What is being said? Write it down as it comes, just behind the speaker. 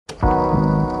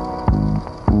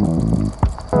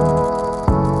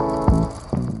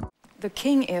The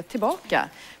King är tillbaka.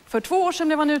 För 2 år sedan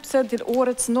blev han utsedd till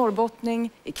årets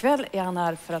norrbottning. Ikväll är han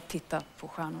här för att titta på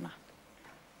stjärnorna.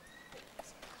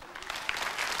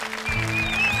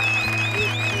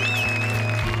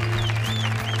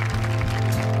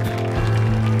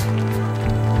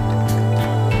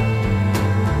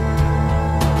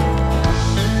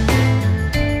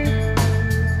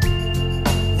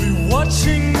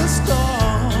 Watching the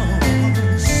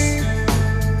stars,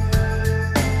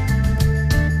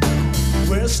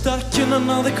 we're stuck in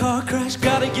another car crash.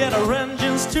 Gotta get our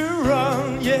engines to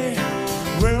run, yeah.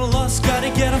 We're lost, gotta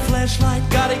get a flashlight.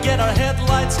 Gotta get our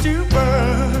headlights to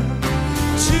burn.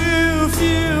 Too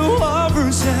few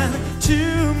lovers and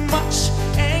too much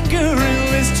anger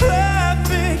in this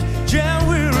traffic jam.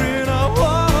 We're in a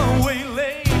one-way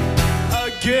lane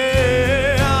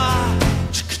again.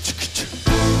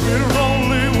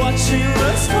 Watching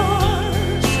the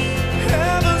stars,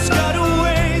 heaven's gotta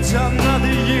wait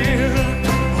another year.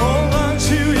 Hold on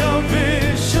to your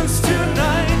visions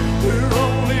tonight. We're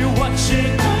only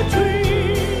watching a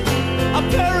dream. A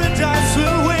paradise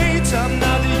will wait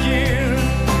another year.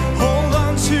 Hold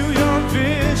on to your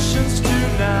visions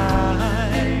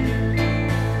tonight.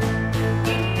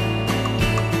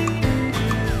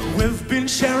 We've been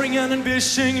sharing an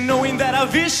ambition, knowing that our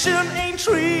vision ain't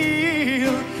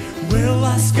real. We're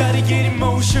lost, gotta get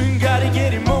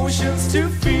emotions to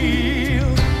feel.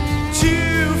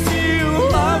 Too few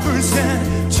lovers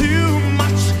and too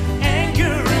much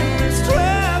anger in this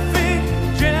traffic.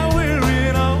 Yeah, we're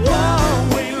in a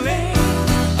one-way lane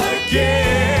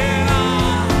again.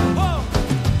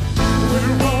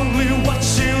 We're only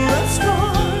watching the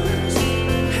stars.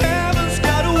 Heaven's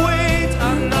gotta wait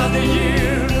another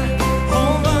year.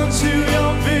 Hold on to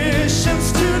your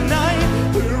visions tonight.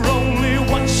 We're only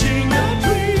watching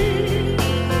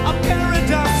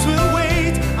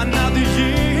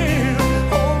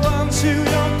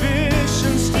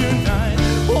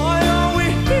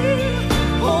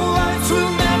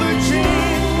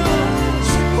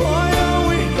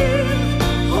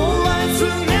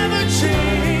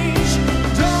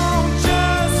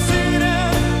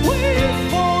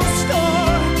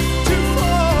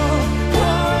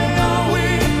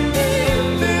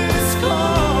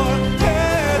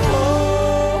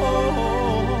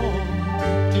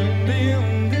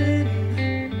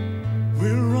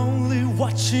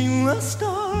watching the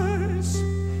stars.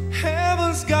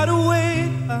 Heaven's gotta wait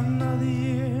another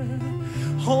year.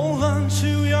 Hold on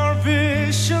to your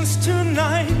visions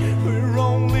tonight. We're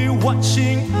only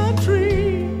watching a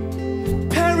dream.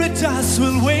 Paradise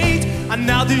will wait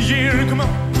another year. Come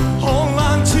on, hold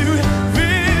on to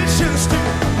visions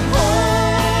tonight.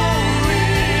 Only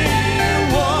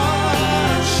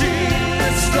watching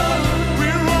the stars.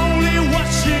 We're only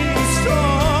watching the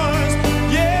stars.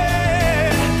 Yeah.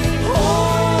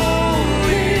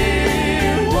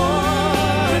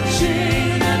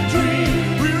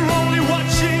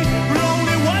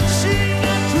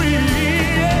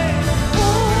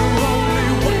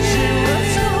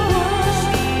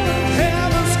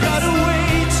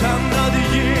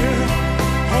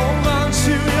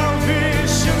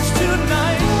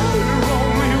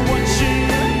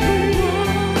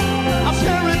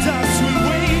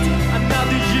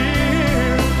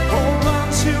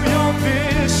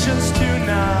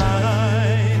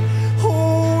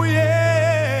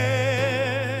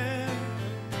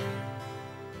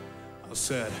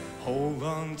 Said, hold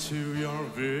on to your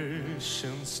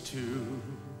visions too.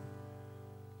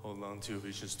 Hold on to your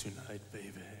visions tonight,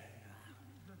 baby.